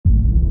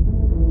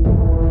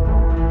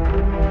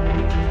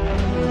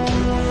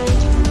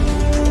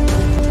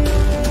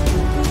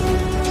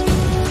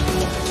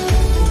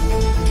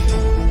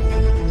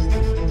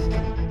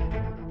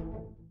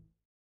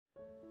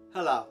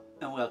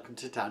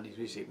Tony's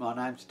Music. My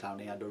name's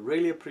Tony and I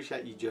really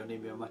appreciate you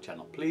joining me on my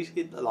channel. Please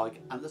hit the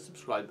like and the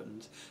subscribe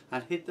buttons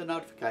and hit the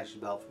notification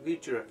bell for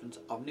future reference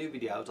of new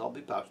videos I'll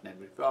be posting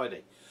every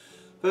Friday.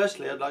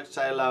 Firstly, I'd like to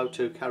say hello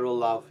to Carol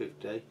Low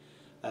 50.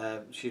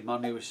 She's my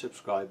newest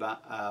subscriber.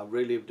 I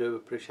really do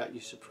appreciate you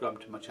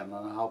subscribing to my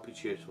channel, and I hope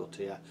it's useful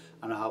to you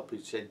and I hope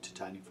it's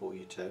entertaining for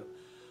you too.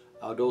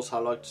 I'd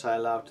also like to say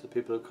hello to the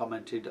people who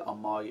commented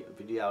on my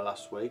video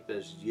last week.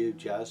 There's you,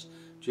 Jazz,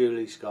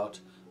 Julie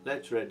Scott,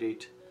 Let's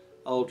Reddit,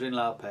 Aldrin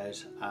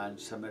Lopez and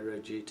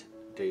Samarajit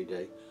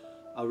DD.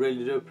 I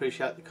really do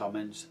appreciate the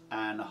comments,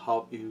 and I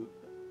hope you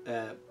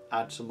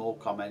add some more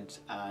comments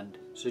and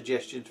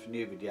suggestions for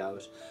new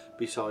videos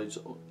besides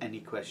any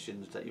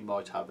questions that you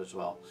might have as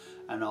well,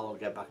 and I'll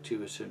get back to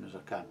you as soon as I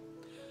can.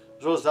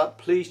 As well as that,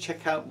 please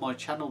check out my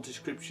channel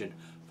description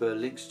for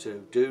links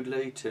to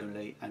Doodly,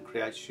 Toonly and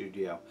Create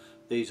Studio.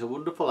 These are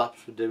wonderful apps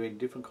for doing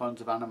different kinds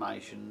of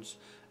animations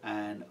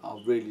and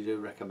I really do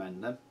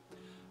recommend them.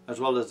 As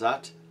well as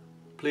that,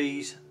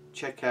 please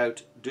check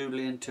out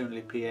Doodly and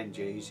Toonly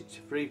PNGs. It's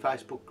a free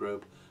Facebook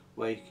group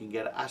where you can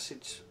get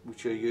assets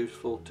which are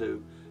useful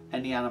to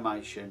any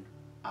animation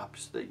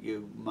apps that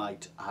you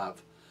might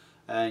have,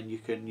 and you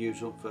can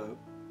use them for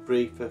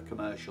free for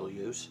commercial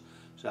use.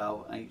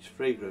 So it's a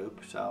free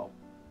group, so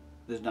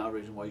there's no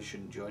reason why you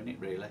shouldn't join it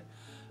really.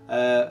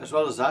 As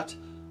well as that,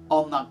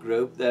 on that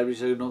group there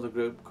is another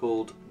group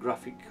called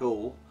Graphic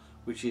Cool,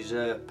 which is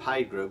a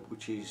paid group,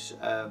 which is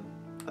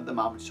at the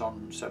moment it's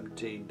on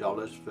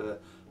 $17 for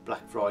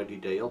Black Friday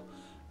deal,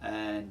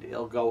 and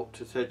it'll go up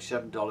to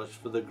 $37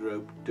 for the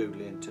group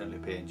Doodly and Toonly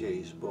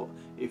PNGs. But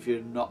if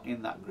you're not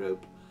in that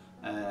group,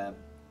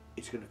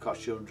 it's going to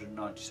cost you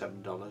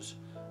 $197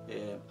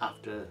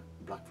 after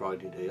Black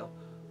Friday deal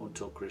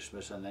until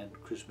Christmas, and then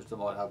Christmas they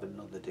might have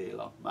another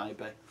deal on,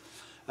 maybe,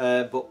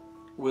 but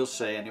we'll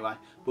see anyway.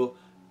 But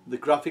the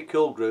Graphic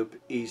Cool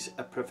group is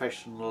a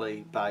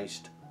professionally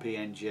based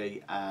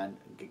PNG and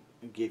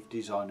GIF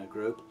designer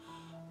group,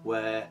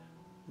 where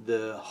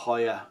the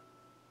higher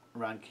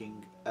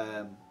ranking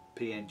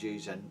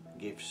PNGs and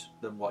GIFs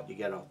than what you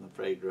get off the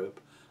free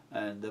group,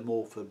 and they're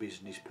more for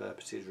business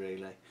purposes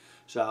really.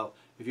 So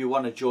if you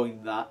want to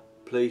join that,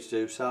 please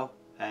do so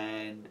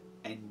and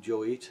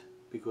enjoy it,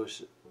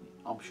 because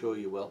I'm sure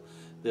you will.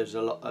 There's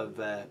a lot of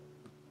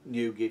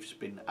new GIFs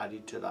been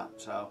added to that,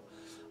 so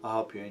I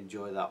hope you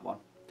enjoy that one.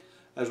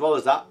 As well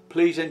as that,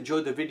 please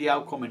enjoy the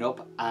video coming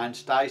up and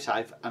stay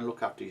safe and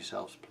look after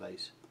yourselves,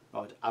 please.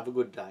 Right, have a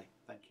good day.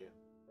 Thank you.